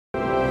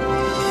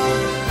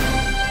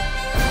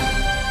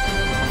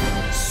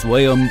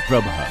Swayam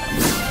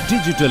Prabha.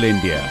 Digital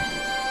India.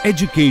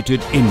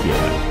 Educated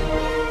India.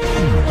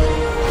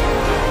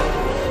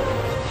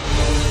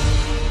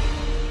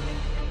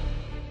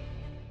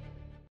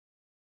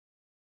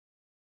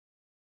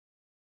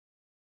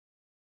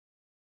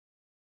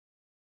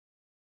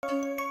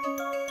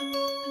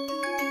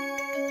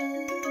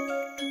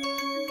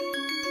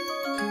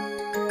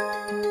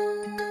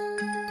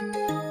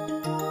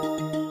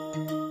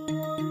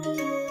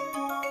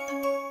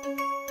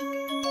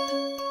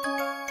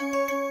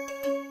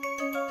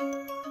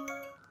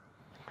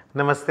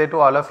 Namaste to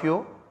all of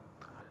you.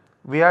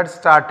 We had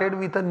started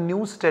with a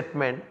new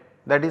statement,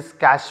 that is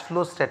cash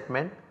flow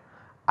statement.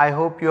 I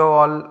hope you have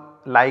all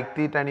liked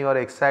it and you are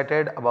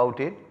excited about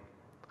it.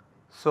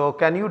 So,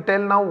 can you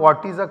tell now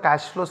what is a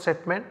cash flow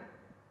statement?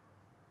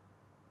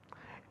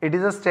 It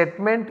is a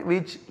statement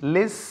which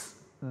lists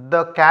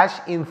the cash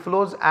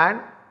inflows and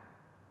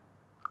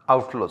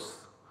outflows.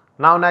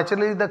 Now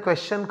naturally the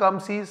question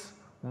comes is,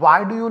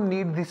 why do you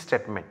need this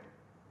statement?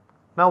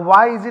 Now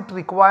why is it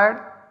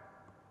required?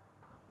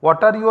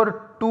 What are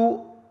your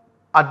two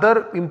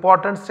other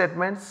important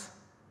statements?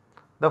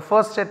 The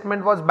first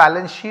statement was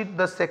balance sheet,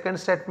 the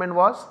second statement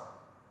was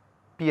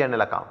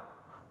P&L account.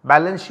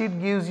 Balance sheet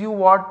gives you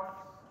what?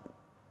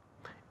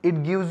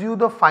 It gives you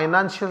the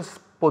financial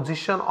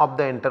position of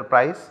the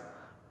enterprise.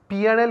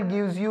 P&L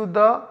gives you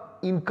the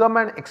income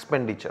and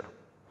expenditure.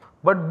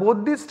 But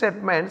both these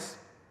statements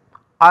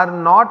are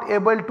not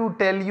able to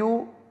tell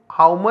you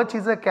how much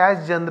is the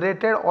cash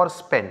generated or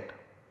spent.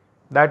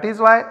 That is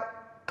why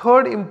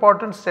third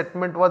important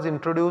statement was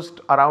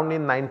introduced around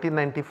in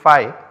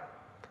 1995,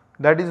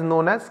 that is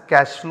known as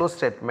cash flow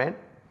statement.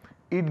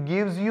 It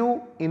gives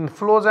you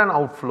inflows and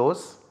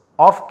outflows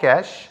of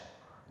cash.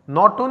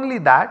 Not only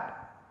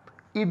that,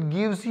 it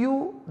gives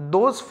you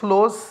those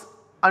flows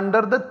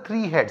under the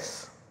three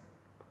heads.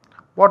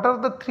 What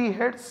are the three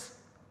heads?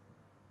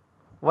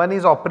 One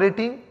is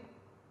operating,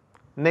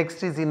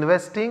 next is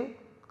investing,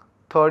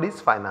 third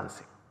is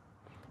financing.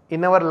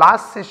 In our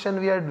last session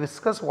we had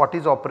discussed what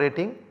is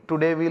operating.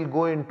 Today we will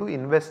go into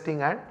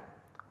investing and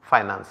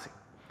financing.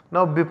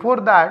 Now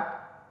before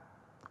that,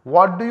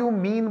 what do you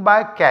mean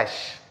by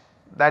cash?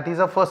 That is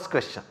the first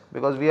question,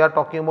 because we are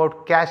talking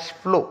about cash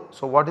flow.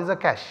 So what is a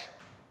cash?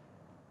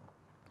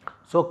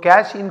 So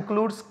cash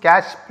includes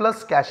cash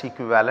plus cash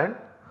equivalent.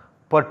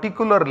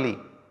 Particularly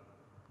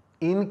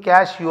in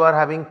cash you are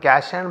having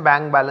cash and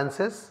bank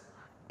balances.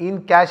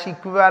 In cash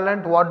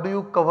equivalent, what do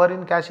you cover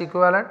in cash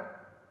equivalent?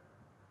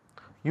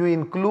 You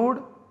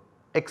include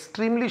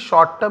extremely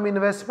short term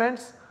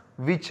investments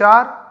which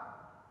are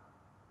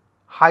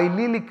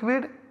highly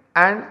liquid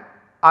and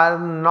are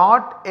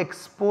not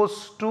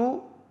exposed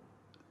to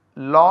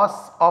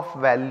loss of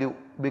value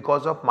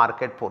because of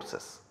market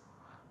forces.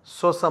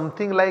 So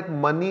something like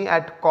money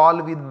at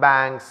call with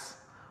banks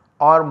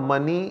or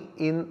money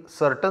in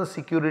certain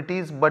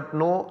securities, but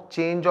no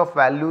change of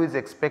value is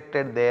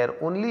expected there.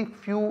 Only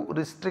few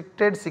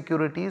restricted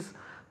securities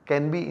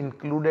can be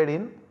included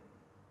in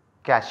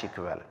cash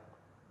equivalent.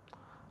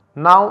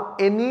 Now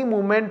any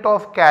movement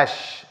of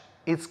cash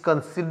is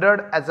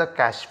considered as a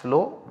cash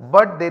flow,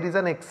 but there is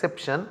an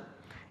exception.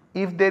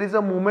 If there is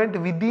a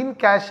movement within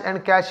cash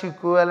and cash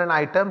equivalent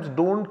items,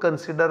 do not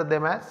consider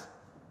them as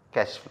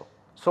cash flow.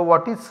 So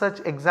what is such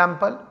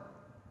example?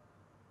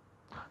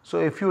 So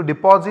if you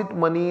deposit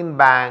money in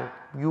bank,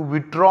 you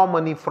withdraw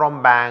money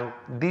from bank,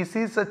 this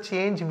is a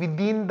change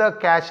within the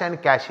cash and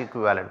cash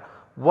equivalent.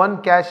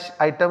 One cash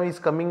item is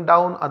coming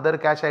down, other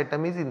cash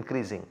item is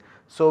increasing.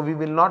 So we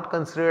will not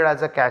consider it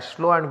as a cash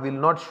flow and will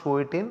not show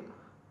it in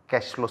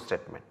cash flow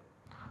statement.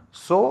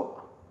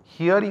 So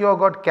here you have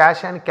got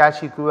cash and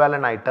cash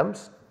equivalent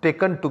items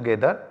taken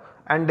together,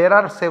 and there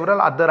are several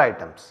other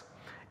items.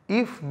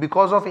 If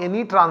because of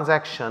any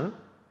transaction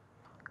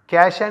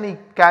cash and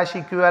cash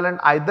equivalent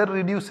either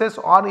reduces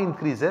or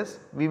increases,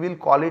 we will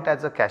call it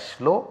as a cash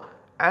flow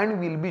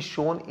and will be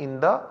shown in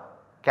the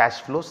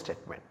cash flow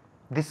statement.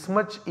 This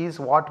much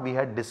is what we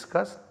had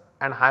discussed,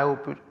 and I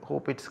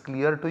hope it is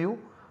clear to you,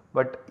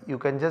 but you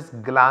can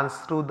just glance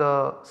through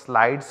the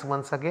slides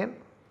once again.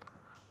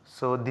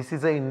 So this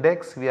is the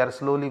index, we are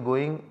slowly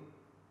going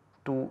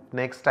to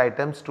next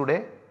items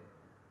today.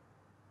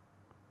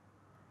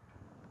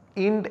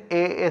 Ind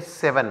AS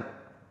 7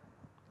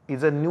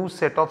 is a new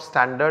set of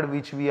standard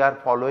which we are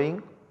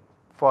following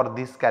for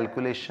this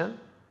calculation.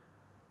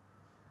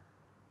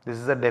 This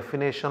is the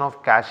definition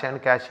of cash and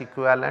cash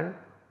equivalent,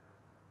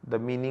 the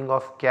meaning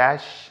of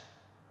cash,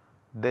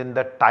 then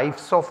the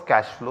types of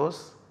cash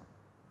flows.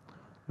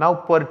 Now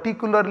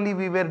particularly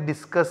we were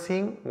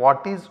discussing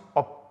what is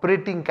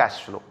operating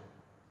cash flow.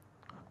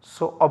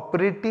 So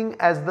operating,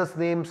 as the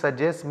name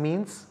suggests,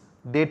 means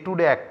day to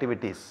day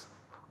activities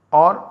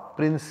or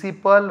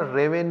principal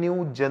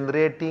revenue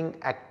generating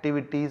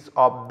activities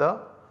of the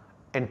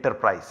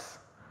enterprise.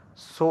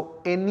 So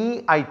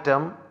any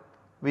item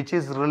which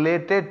is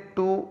related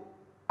to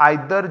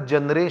either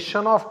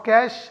generation of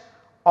cash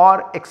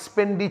or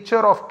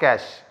expenditure of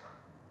cash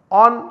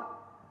on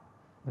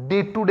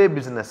day to day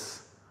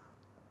business,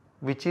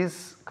 which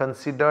is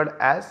considered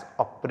as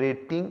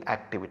operating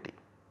activity.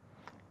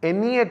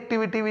 Any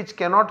activity which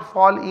cannot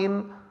fall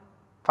in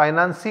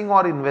financing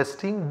or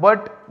investing,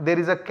 but there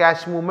is a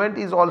cash movement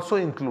is also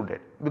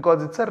included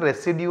because it is a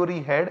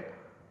residuary head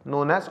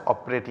known as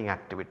operating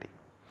activity.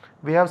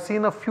 We have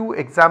seen a few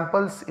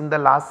examples in the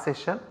last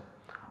session,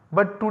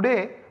 but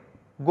today,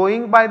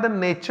 going by the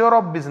nature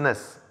of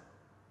business,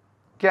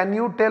 can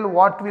you tell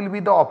what will be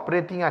the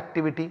operating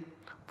activity?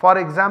 For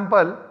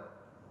example,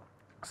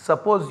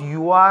 suppose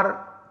you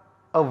are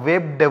a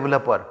web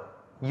developer,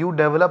 you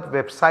develop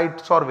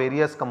websites for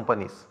various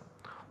companies.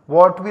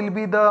 What will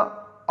be the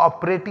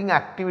operating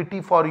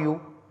activity for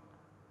you?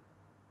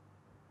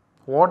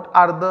 What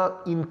are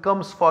the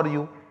incomes for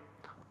you?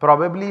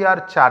 Probably you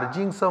are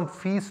charging some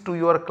fees to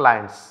your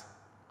clients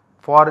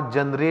for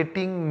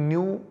generating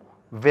new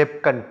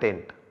web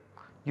content.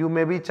 You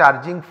may be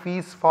charging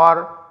fees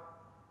for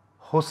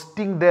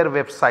hosting their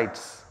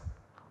websites.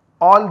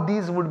 All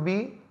these would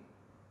be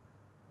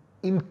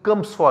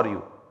incomes for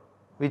you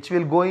which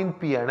will go in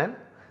P&L.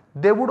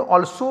 They would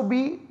also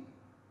be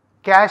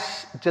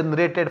cash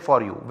generated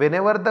for you.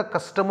 Whenever the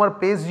customer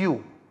pays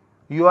you,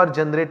 you are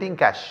generating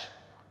cash,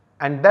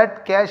 and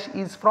that cash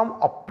is from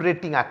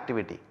operating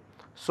activity.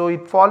 So,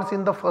 it falls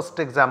in the first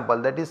example,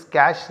 that is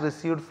cash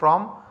received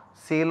from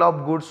sale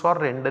of goods or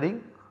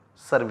rendering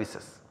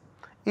services.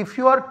 If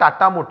you are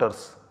Tata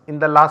Motors, in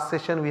the last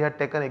session we had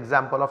taken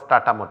example of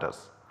Tata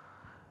Motors.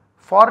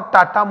 For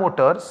Tata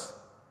Motors,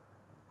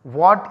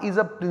 what is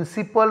a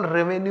principal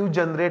revenue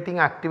generating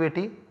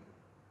activity?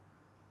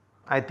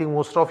 I think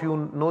most of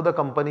you know the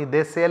company,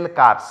 they sell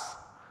cars.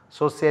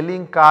 So,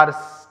 selling cars,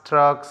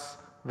 trucks,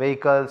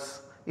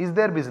 vehicles is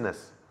their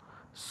business.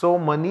 So,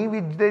 money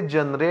which they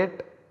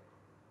generate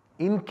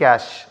in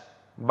cash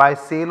by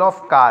sale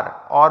of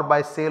car or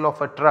by sale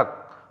of a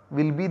truck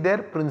will be their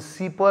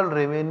principal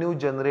revenue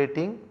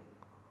generating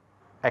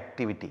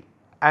activity.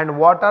 And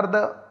what are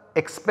the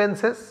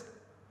expenses?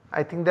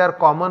 I think they are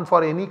common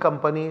for any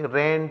company: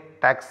 rent,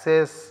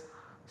 taxes,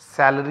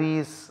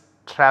 salaries,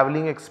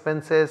 travelling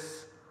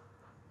expenses,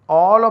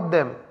 all of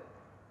them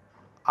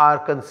are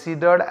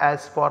considered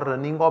as for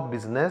running of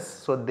business.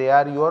 So, they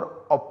are your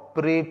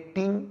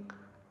operating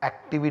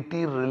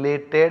activity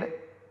related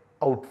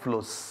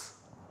outflows.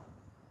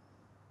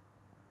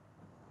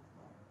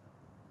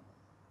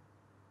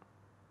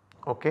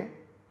 Okay.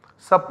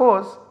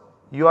 Suppose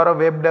you are a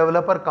web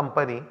developer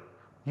company,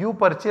 you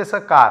purchase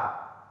a car.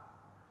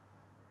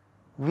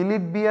 Will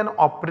it be an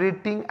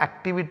operating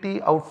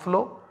activity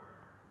outflow?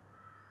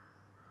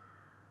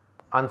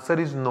 Answer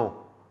is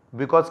no,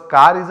 because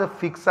car is a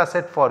fixed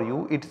asset for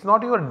you, it is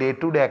not your day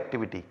to day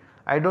activity.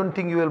 I do not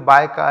think you will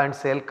buy car and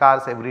sell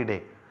cars every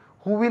day.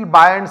 Who will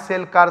buy and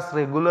sell cars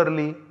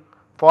regularly?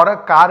 For a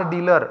car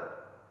dealer,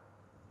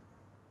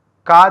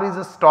 car is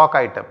a stock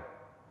item.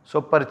 So,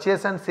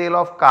 purchase and sale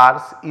of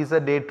cars is a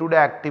day to day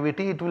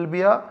activity, it will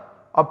be a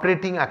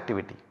operating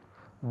activity.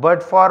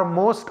 But for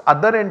most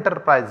other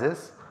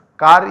enterprises,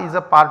 car is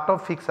a part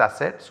of fixed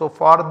asset. So,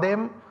 for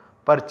them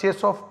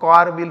purchase of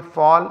car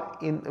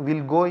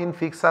will go in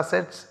fixed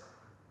assets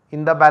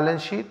in the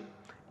balance sheet.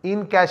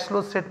 In cash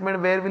flow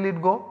statement, where will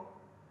it go?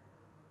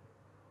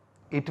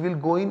 It will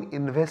go in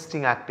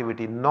investing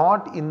activity,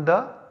 not in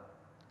the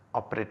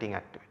operating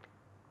activity.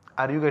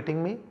 Are you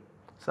getting me?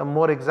 Some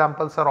more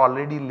examples are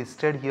already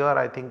listed here.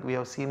 I think we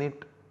have seen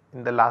it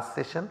in the last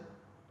session.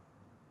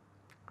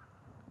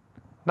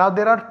 Now,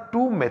 there are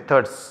two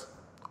methods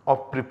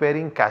of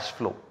preparing cash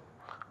flow,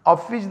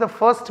 of which the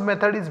first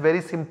method is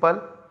very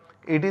simple.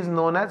 It is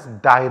known as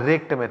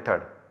direct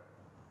method.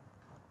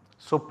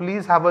 So,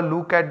 please have a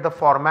look at the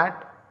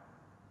format.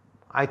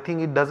 I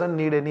think it does not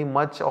need any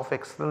much of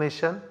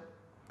explanation.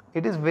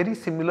 It is very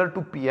similar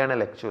to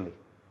P&L actually.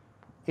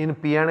 In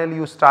P&L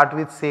you start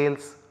with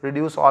sales,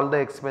 reduce all the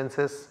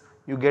expenses,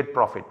 you get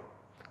profit.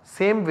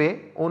 Same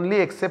way, only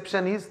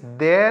exception is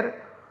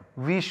there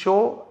we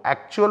show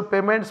actual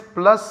payments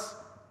plus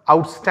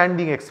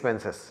outstanding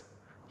expenses.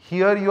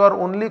 Here you are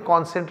only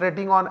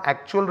concentrating on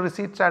actual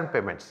receipts and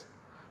payments.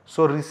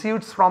 So,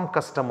 receipts from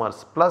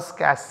customers plus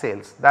cash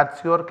sales, that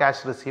is your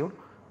cash received,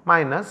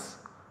 minus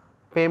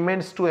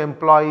payments to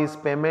employees,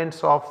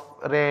 payments of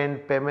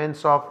rent,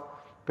 payments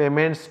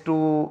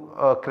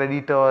to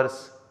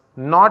creditors,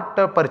 not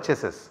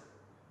purchases.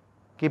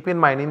 Keep in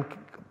mind, in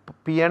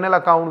P&L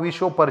account we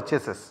show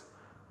purchases.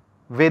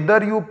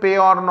 Whether you pay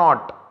or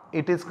not,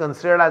 it is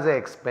considered as an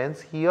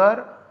expense.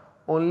 Here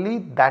only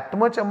that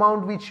much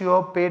amount which you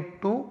have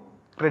paid to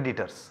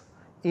creditors.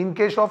 In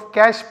case of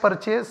cash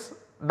purchase,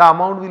 the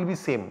amount will be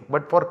same,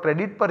 but for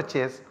credit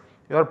purchase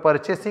you are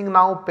purchasing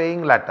now,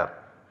 paying later.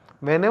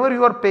 Whenever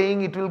you are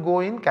paying, it will go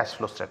in cash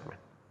flow statement.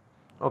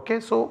 Okay.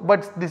 So,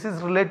 but this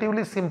is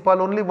relatively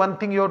simple. Only one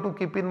thing you have to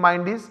keep in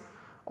mind is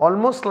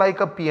almost like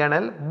a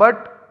P&L,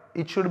 but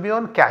it should be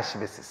on cash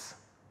basis.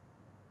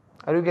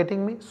 Are you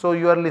getting me? So,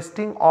 you are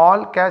listing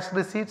all cash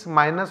receipts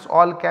minus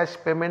all cash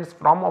payments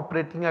from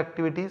operating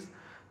activities.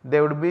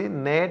 There would be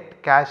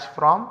net cash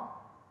from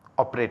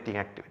operating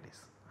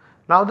activities.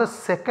 Now, the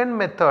second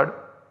method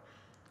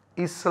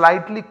is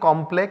slightly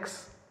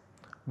complex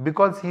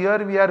because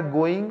here we are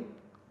going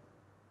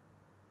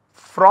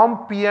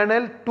from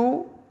P&L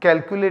to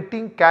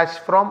calculating cash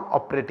from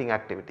operating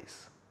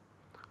activities.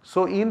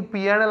 So, in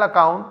P&L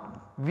account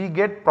we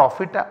get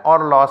profit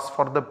or loss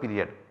for the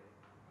period.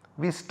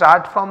 We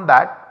start from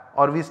that,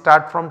 or we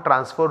start from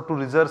transfer to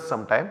reserves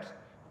sometimes.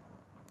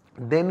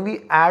 Then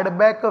we add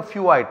back a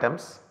few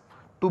items.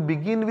 To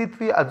begin with,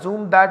 we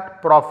assume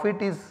that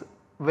profit is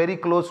very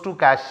close to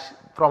cash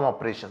from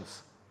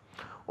operations.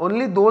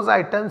 Only those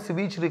items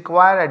which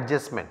require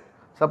adjustment.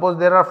 Suppose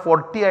there are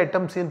 40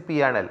 items in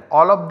P&L,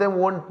 all of them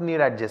won't need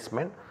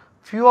adjustment.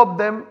 Few of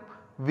them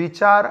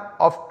which are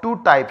of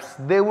two types,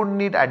 they would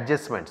need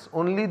adjustments.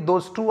 Only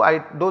those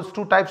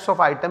two types of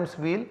items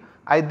will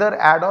either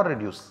add or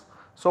reduce.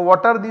 So,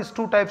 what are these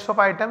two types of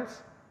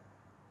items?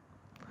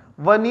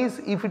 One is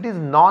if it is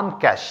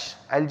non-cash.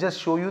 I will just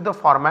show you the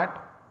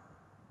format.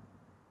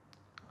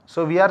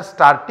 So, we are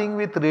starting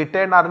with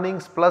retained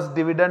earnings plus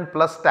dividend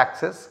plus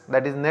taxes,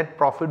 that is net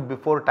profit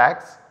before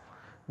tax.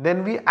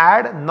 Then we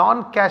add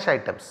non-cash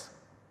items.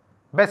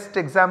 Best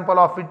example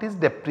of it is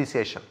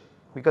depreciation,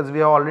 because we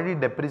have already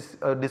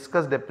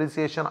discussed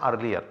depreciation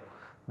earlier,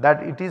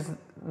 that it is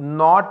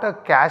not a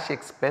cash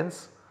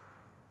expense,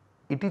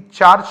 it is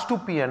charged to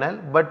P&L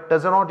but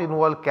does not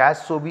involve cash,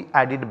 so we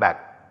add it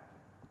back.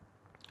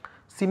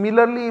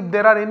 Similarly, if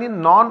there are any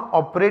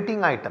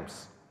non-operating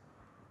items,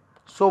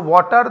 so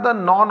what are the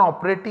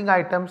non-operating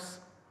items?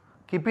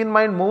 Keep in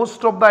mind,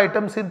 most of the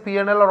items in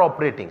P&L are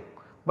operating,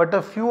 but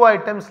a few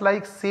items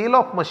like sale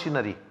of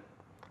machinery,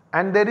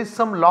 and there is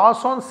some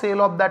loss on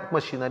sale of that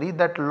machinery,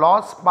 that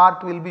loss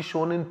part will be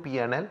shown in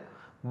P&L,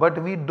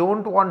 but we do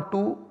not want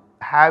to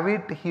have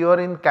it here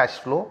in cash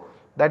flow,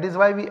 that is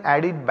why we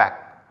add it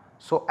back.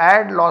 So,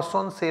 add loss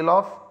on sale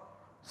of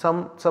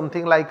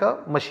something like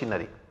a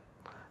machinery.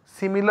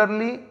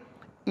 Similarly,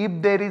 if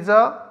there is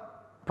a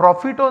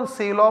profit on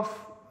sale of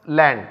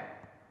land,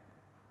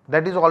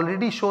 that is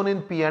already shown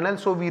in P&L,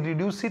 so we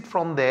reduce it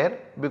from there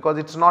because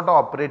it is not an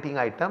operating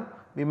item,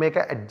 we make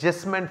an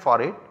adjustment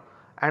for it,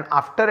 and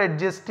after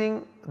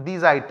adjusting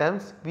these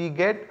items we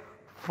get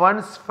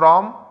funds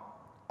from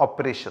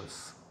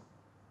operations.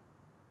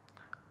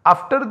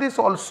 After this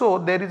also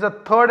there is a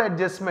third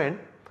adjustment,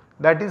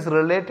 that is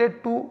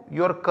related to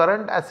your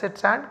current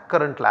assets and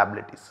current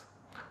liabilities.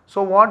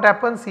 So, what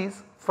happens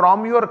is,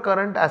 from your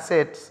current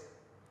assets,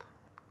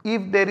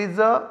 if there is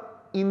a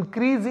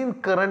increase in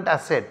current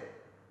asset,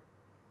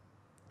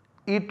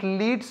 it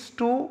leads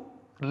to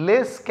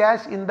less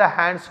cash in the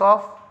hands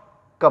of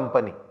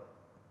company.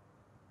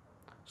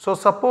 So,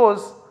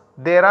 suppose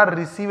there are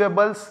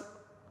receivables,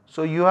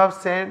 so you have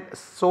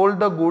sold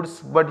the goods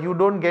but you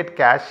do not get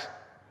cash,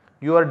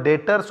 your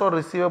debtors or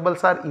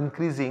receivables are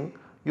increasing,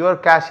 your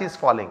cash is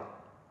falling.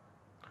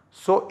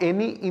 So,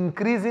 any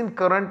increase in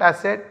current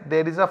asset,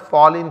 there is a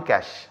fall in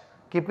cash.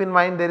 Keep in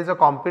mind, there is a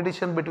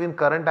competition between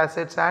current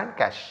assets and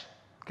cash.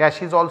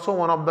 Cash is also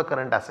one of the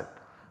current asset.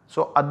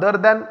 So, other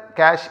than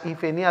cash,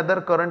 if any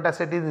other current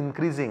asset is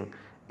increasing,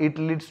 it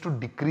leads to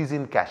decrease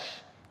in cash.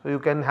 So, you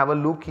can have a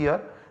look here,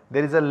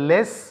 there is a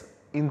less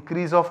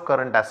increase of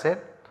current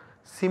asset.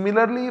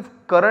 Similarly, if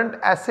current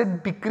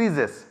asset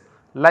decreases,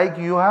 like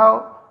you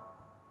have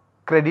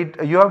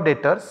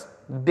debtors,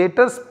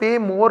 debtors pay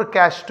more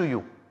cash to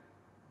you,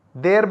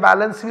 their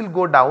balance will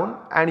go down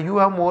and you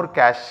have more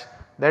cash,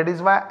 that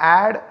is why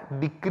add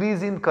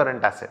decrease in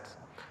current assets.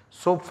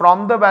 So,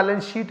 from the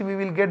balance sheet we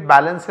will get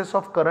balances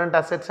of current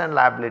assets and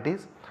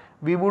liabilities,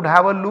 we would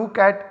have a look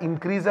at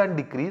increase and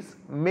decrease,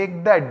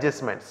 make the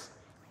adjustments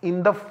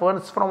in the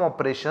funds from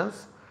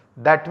operations,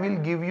 that will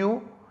give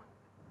you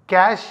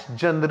cash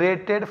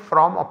generated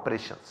from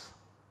operations.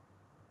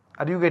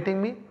 Are you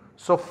getting me?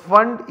 So,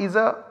 fund is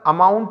a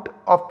amount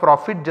of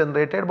profit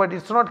generated, but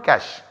it is not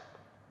cash.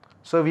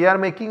 So, we are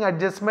making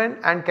adjustment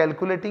and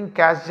calculating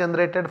cash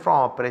generated from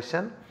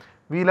operation.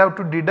 We will have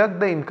to deduct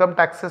the income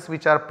taxes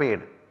which are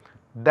paid.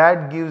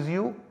 That gives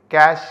you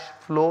cash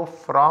flow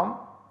from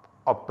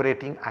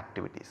operating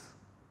activities.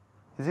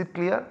 Is it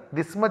clear?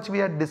 This much we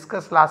had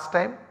discussed last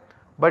time,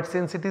 but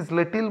since it is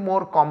little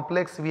more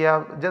complex, we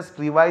have just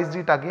revised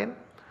it again.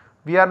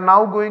 We are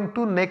now going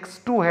to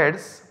next two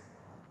heads.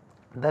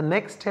 The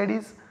next head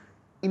is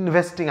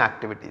investing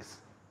activities.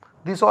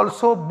 This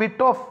also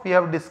bit of we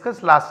have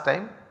discussed last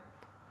time.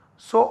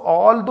 So,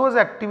 all those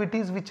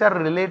activities which are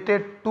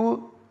related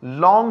to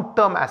long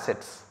term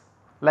assets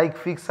like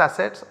fixed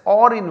assets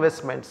or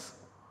investments,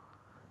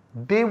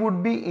 they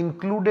would be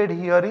included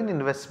here in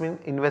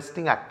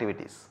investing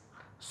activities.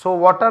 So,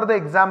 what are the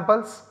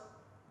examples?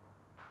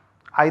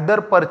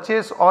 Either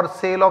purchase or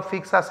sale of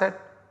fixed asset.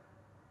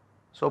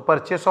 So,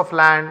 purchase of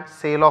land,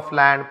 sale of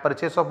land,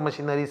 purchase of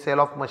machinery, sale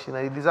of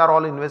machinery, these are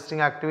all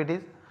investing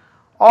activities,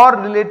 or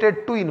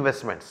related to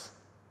investments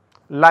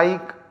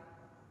like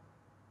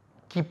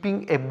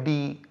keeping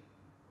FD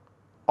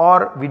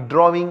or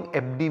withdrawing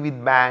FD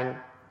with bank,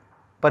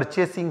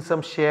 purchasing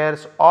some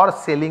shares or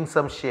selling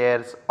some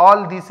shares,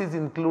 all this is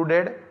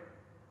included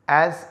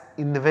as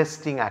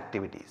investing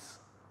activities.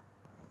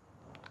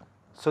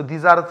 So,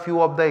 these are a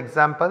few of the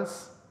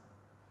examples.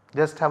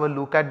 Just have a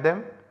look at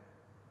them.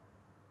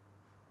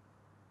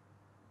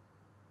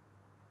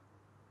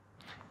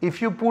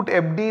 If you put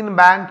FD in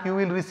bank, you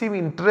will receive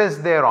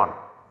interest thereon.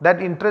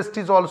 That interest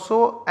is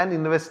also an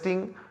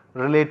investing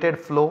related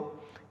flow.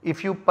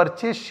 If you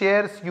purchase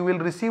shares, you will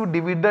receive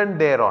dividend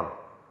thereon.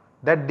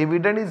 That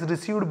dividend is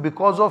received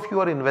because of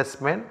your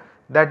investment.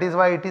 That is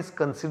why it is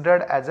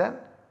considered as an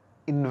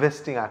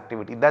investing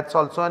activity. That is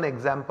also an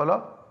example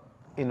of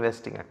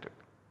investing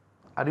activity.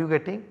 Are you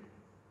getting?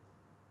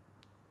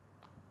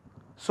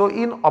 So,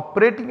 in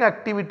operating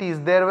activities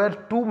there were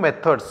two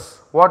methods.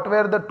 What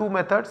were the two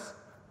methods?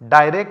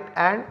 Direct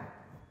and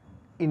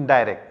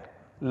indirect.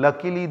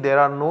 Luckily there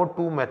are no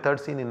two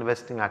methods in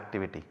investing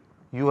activity.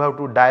 You have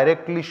to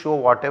directly show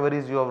whatever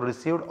is you have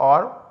received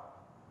or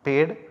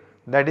paid.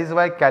 That is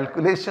why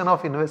calculation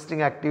of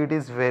investing activity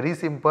is very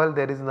simple.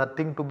 There is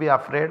nothing to be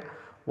afraid.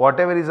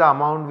 Whatever is the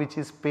amount which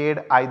is paid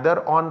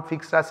either on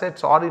fixed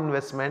assets or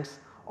investments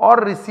or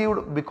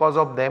received because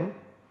of them,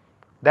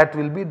 that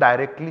will be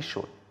directly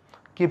shown.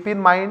 Keep in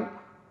mind,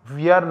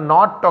 we are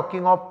not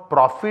talking of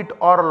profit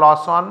or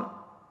loss on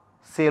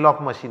sale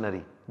of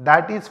machinery.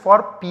 That is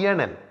for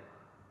P&L.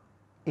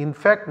 In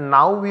fact,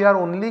 now we are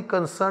only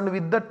concerned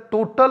with the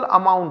total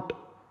amount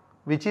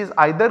which is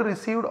either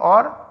received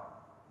or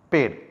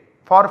paid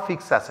for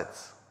fixed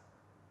assets.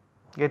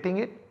 Getting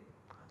it?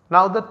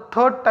 Now the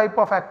third type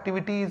of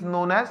activity is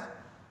known as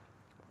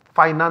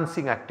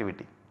financing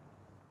activity.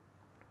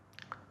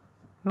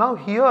 Now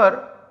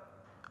here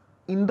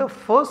in the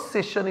first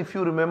session, if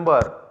you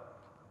remember,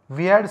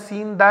 we had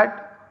seen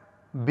that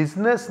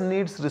business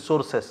needs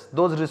resources.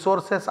 Those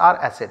resources are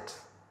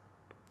assets.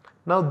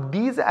 Now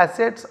these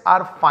assets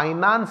are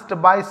financed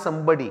by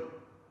somebody.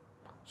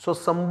 So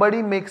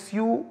somebody makes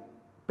you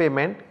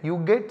payment, you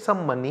get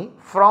some money,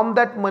 from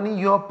that money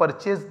you have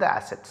purchased the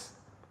assets.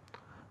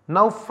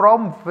 Now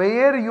from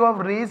where you have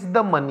raised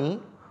the money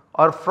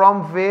or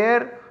from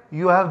where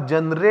you have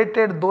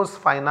generated those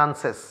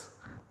finances,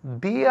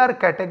 they are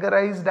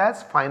categorized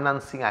as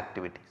financing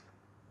activities.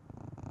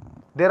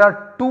 There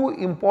are two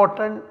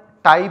important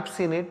types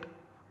in it.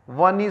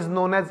 One is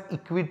known as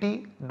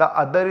equity, the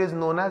other is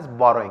known as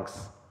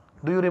borrowings.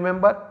 Do you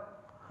remember?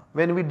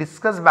 When we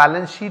discussed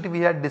balance sheet, we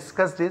had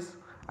discussed this.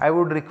 I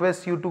would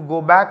request you to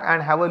go back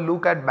and have a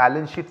look at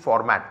balance sheet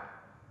format.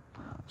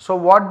 So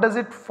what does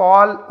it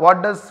fall?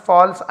 What does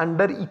falls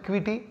under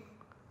equity?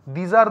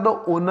 These are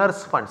the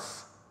owners'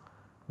 funds.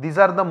 These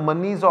are the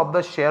monies of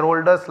the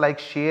shareholders like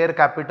share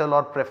capital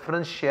or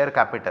preference share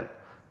capital,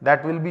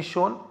 that will be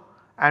shown.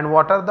 And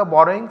what are the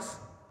borrowings?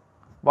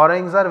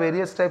 Borrowings are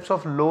various types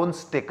of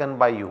loans taken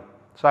by you.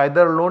 So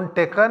either loan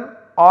taken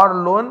or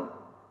loan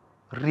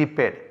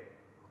repaid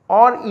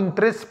or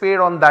interest paid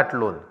on that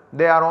loan.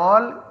 They are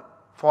all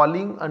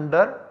falling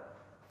under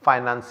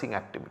financing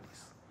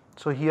activities.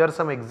 So here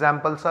some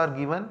examples are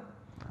given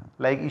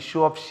like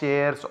issue of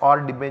shares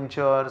or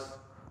debentures,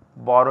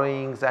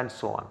 borrowings and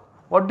so on.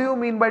 What do you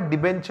mean by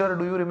debenture?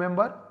 Do you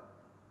remember?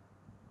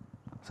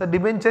 So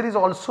debenture is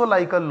also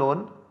like a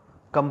loan.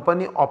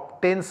 Company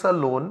obtains a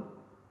loan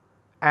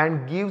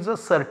and gives a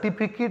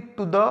certificate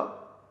to the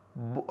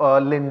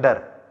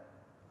lender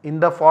in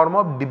the form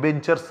of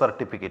debenture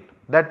certificate.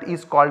 That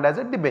is called as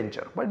a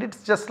debenture, but it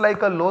is just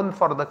like a loan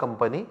for the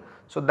company.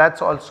 So that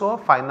is also a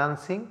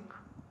financing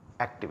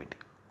activity.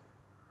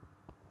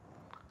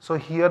 So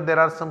here there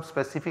are some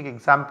specific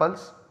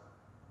examples.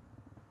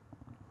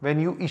 When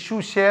you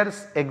issue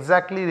shares,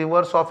 exactly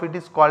reverse of it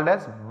is called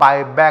as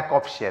buyback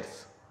of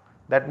shares.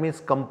 That means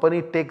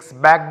company takes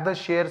back the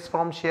shares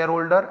from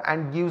shareholder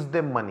and gives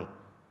them money.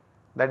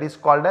 That is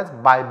called as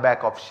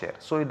buyback of share.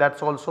 So that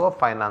is also a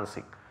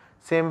financing.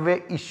 Same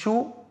way,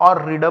 issue or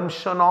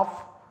redemption of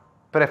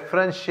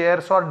preference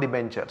shares or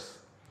debentures.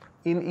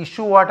 In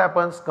issue what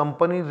happens?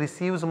 Company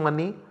receives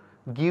money,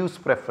 gives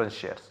preference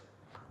shares.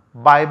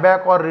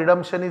 Buyback or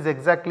redemption is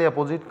exactly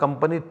opposite.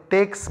 Company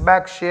takes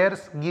back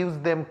shares, gives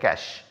them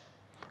cash.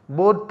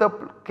 Both the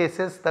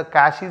cases the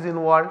cash is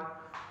involved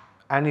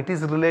and it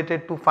is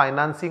related to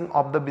financing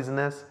of the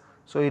business.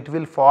 So it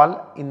will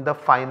fall in the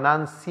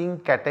financing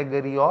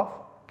category of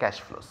cash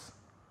flows.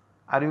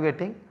 Are you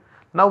getting?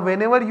 Now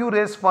whenever you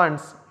raise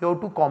funds, you have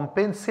to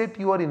compensate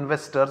your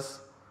investors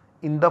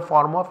in the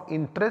form of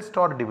interest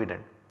or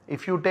dividend.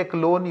 If you take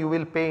loan, you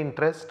will pay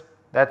interest.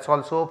 That is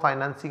also a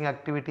financing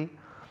activity.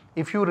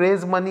 If you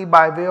raise money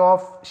by way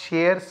of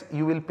shares,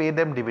 you will pay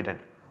them dividend.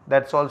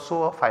 That is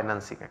also a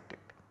financing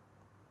activity.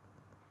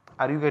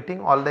 Are you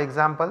getting all the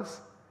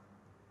examples?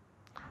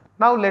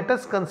 Now let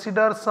us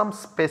consider some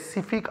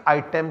specific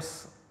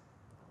items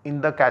in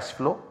the cash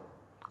flow,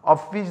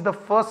 of which the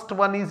first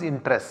one is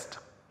interest.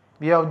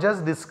 We have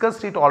just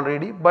discussed it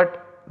already,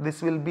 but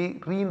this will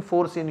be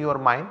reinforced in your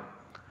mind.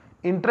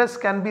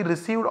 Interest can be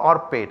received or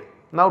paid.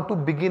 Now to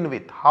begin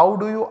with, how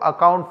do you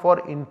account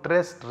for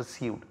interest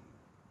received?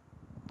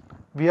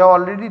 We have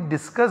already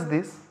discussed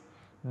this,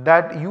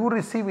 that you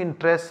receive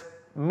interest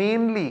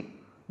mainly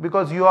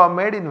because you have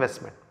made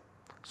investment.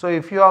 So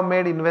if you have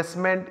made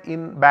investment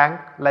in bank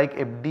like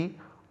FD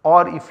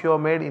or if you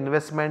have made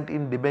investment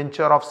in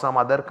debenture of some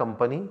other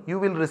company, you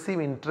will receive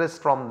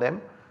interest from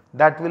them,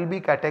 that will be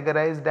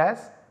categorized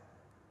as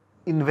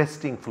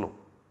investing flow.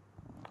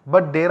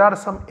 But there are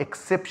some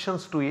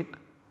exceptions to it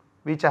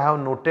which I have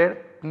noted,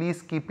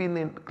 please keep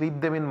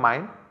them in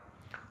mind.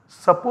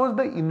 Suppose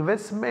the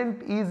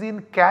investment is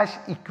in cash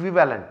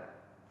equivalent.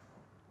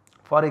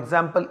 For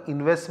example,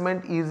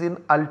 investment is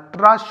in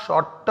ultra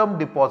short term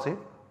deposit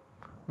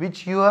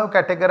which you have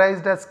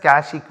categorized as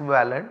cash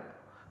equivalent,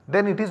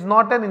 then it is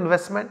not an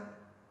investment.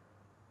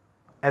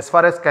 As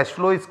far as cash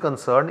flow is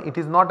concerned, it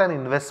is not an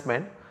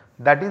investment.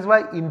 That is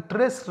why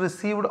interest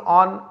received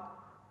on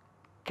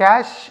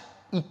cash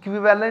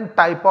equivalent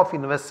type of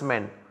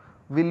investment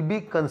will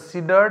be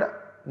considered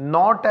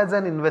not as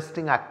an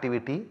investing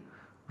activity,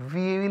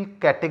 we will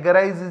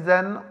categorize as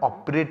an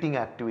operating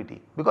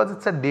activity because it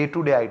is a day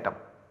to day item.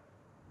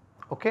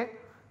 Okay.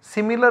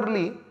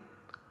 Similarly,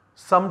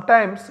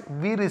 sometimes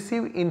we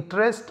receive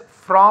interest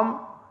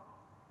from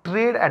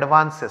trade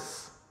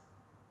advances.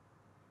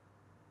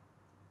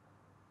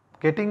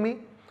 Getting me?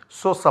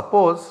 So,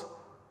 suppose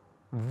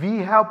we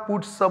have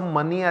put some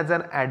money as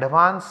an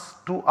advance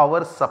to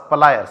our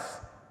suppliers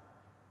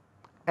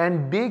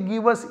and they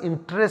give us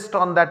interest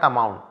on that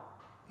amount.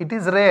 It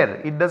is rare,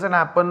 it does not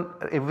happen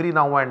every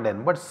now and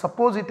then, but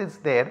suppose it is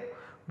there,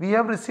 we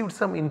have received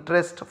some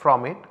interest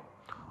from it,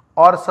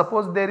 or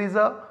suppose there is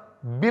a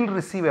bill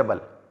receivable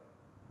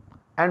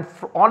and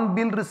on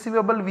bill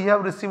receivable we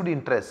have received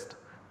interest,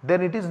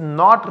 then it is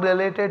not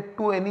related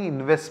to any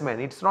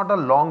investment, it is not a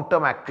long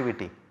term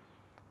activity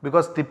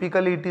because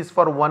typically it is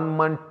for 1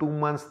 month, 2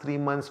 months, 3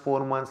 months,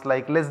 4 months,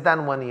 like less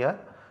than 1 year.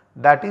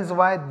 That is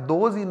why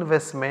those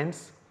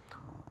investments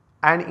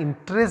and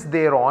interest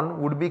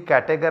thereon would be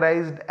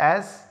categorized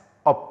as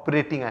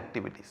operating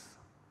activities.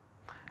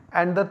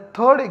 And the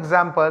third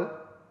example,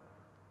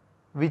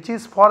 which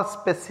is for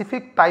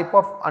specific type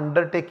of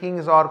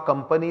undertakings or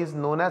companies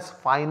known as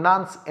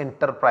finance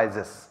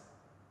enterprises.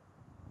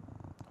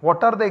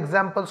 What are the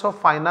examples of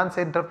finance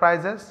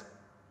enterprises?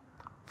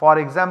 For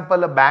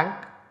example, a bank,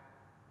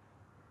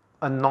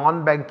 a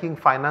non-banking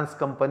finance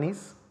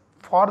companies,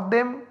 for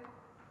them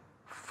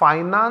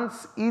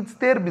finance is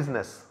their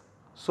business.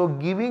 So,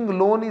 giving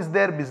loan is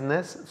their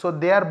business. So,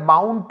 they are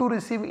bound to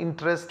receive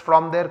interest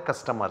from their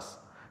customers.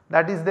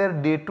 That is their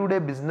day to day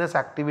business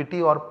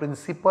activity or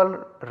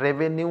principal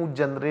revenue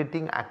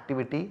generating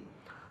activity.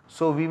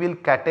 So, we will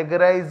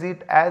categorize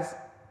it as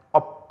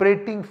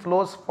operating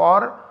flows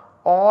for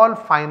all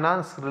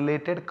finance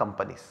related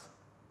companies.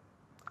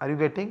 Are you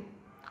getting?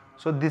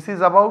 So, this is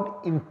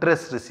about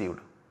interest received.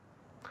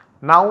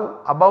 Now,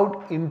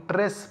 about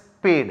interest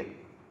paid.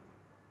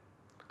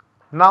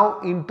 Now,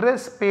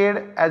 interest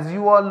paid, as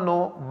you all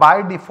know,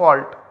 by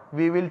default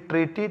we will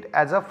treat it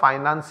as a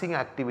financing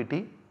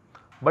activity,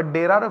 but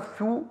there are a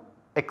few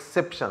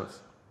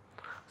exceptions.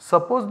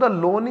 Suppose the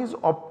loan is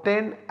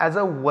obtained as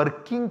a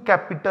working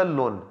capital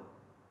loan.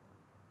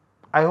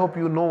 I hope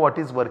you know what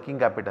is working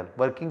capital.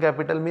 Working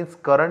capital means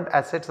current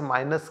assets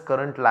minus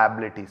current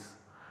liabilities.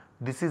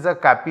 This is a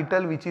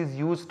capital which is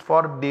used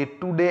for day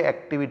to day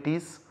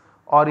activities,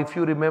 or if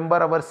you remember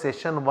our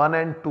session 1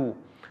 and 2,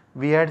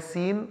 we had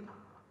seen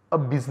a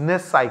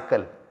business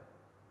cycle.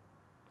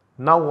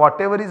 Now,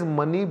 whatever is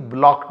money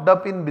blocked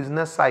up in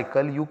business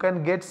cycle, you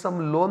can get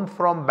some loan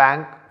from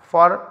bank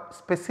for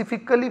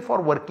specifically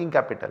for working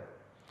capital.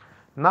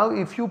 Now,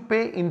 if you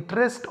pay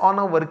interest on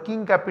a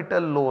working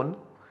capital loan,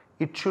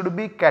 it should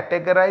be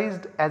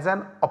categorized as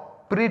an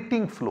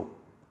operating flow,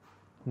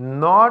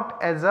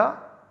 not as a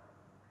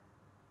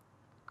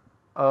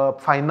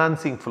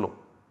financing flow.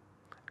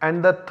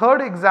 And the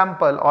third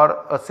example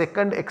or a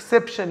second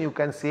exception you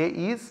can say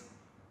is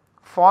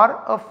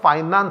for a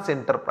finance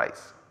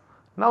enterprise.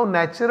 Now,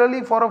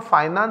 naturally for a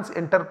finance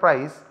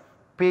enterprise,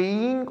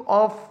 paying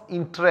of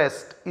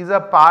interest is a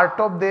part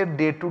of their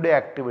day to day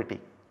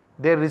activity.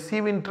 They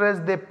receive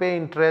interest, they pay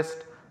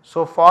interest.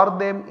 So, for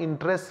them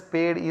interest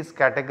paid is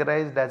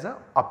categorized as a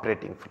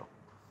operating flow.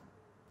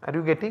 Are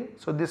you getting?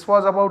 So, this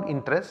was about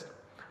interest.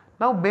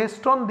 Now,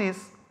 based on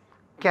this,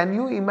 can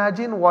you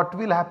imagine what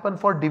will happen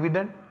for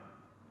dividend?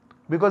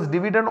 Because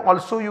dividend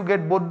also you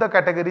get both the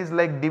categories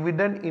like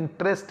dividend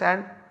interest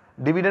and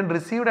dividend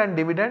received and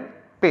dividend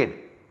paid.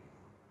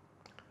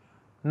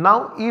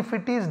 Now, if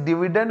it is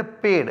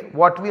dividend paid,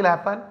 what will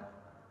happen?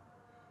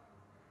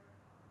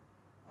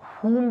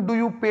 Whom do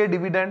you pay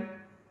dividend?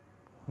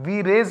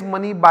 We raise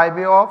money by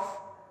way of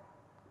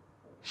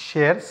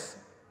shares.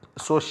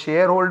 So,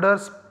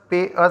 shareholders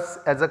pay us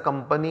as a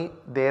company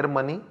their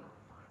money.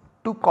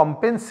 To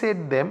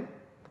compensate them,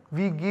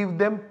 we give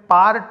them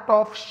part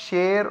of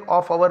share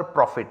of our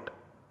profit,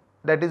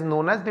 that is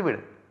known as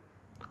dividend.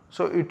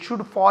 So, it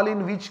should fall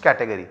in which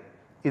category?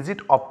 Is it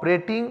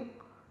operating,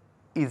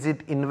 is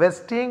it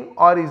investing,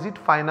 or is it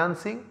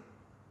financing?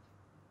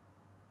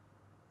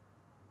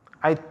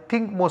 I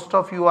think most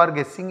of you are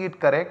guessing it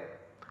correct.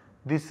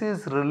 This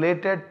is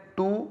related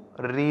to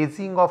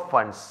raising of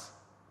funds.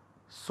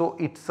 So,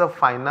 it is a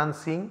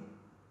financing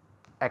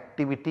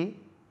activity.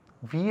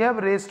 We have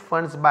raised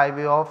funds by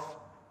way of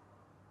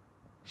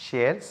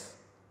shares,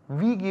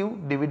 we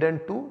give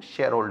dividend to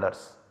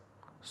shareholders.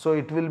 So,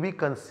 it will be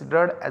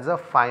considered as a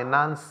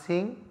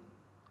financing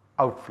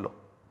outflow.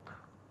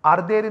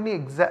 Are there any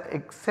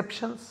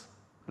exceptions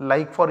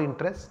like for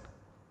interest?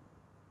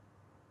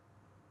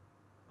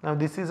 Now,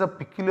 this is a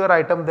peculiar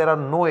item, there are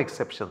no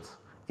exceptions.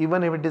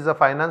 Even if it is a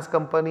finance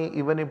company,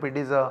 even if it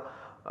is a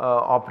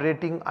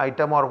operating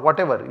item or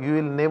whatever, you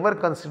will never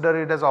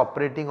consider it as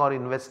operating or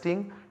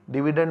investing.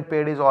 Dividend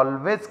paid is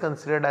always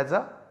considered as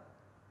a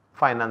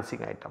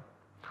financing item.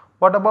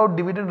 What about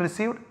dividend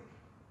received?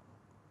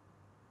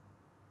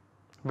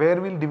 Where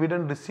will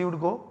dividend received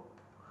go?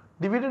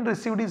 Dividend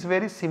received is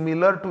very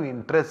similar to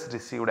interest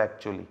received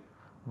actually.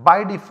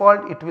 By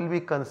default, it will be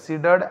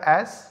considered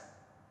as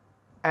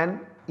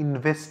an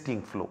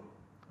investing flow.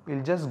 We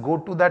will just go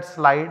to that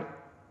slide.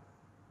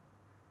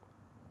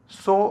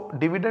 So,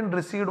 dividend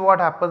received, what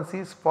happens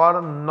is, for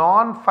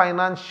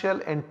non-financial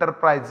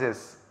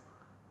enterprises,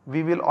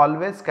 we will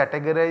always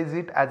categorize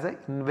it as an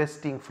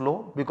investing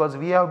flow, because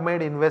we have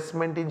made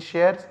investment in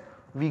shares,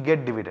 we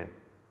get dividend.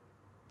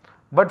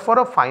 But for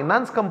a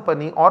finance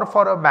company or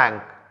for a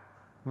bank,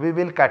 we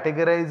will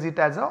categorize it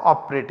as an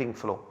operating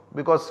flow,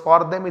 because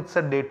for them it is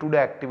a day to day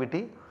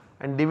activity,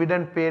 and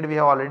dividend paid, we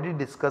have already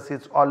discussed,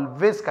 is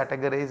always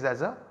categorized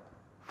as a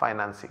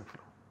financing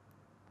flow.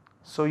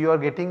 So, you are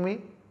getting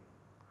me?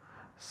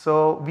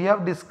 So, we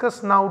have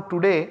discussed now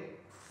today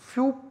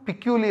few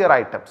peculiar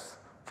items.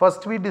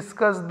 First we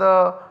discussed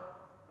the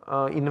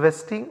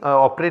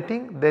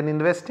operating, then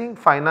investing,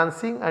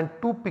 financing, and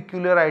two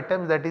peculiar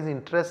items, that is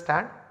interest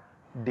and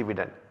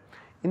dividend.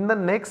 In the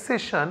next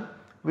session,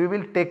 we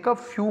will take a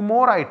few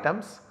more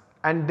items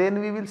and then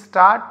we will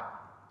start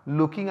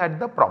looking at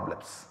the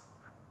problems.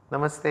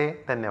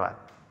 Namaste, Dhanyavad.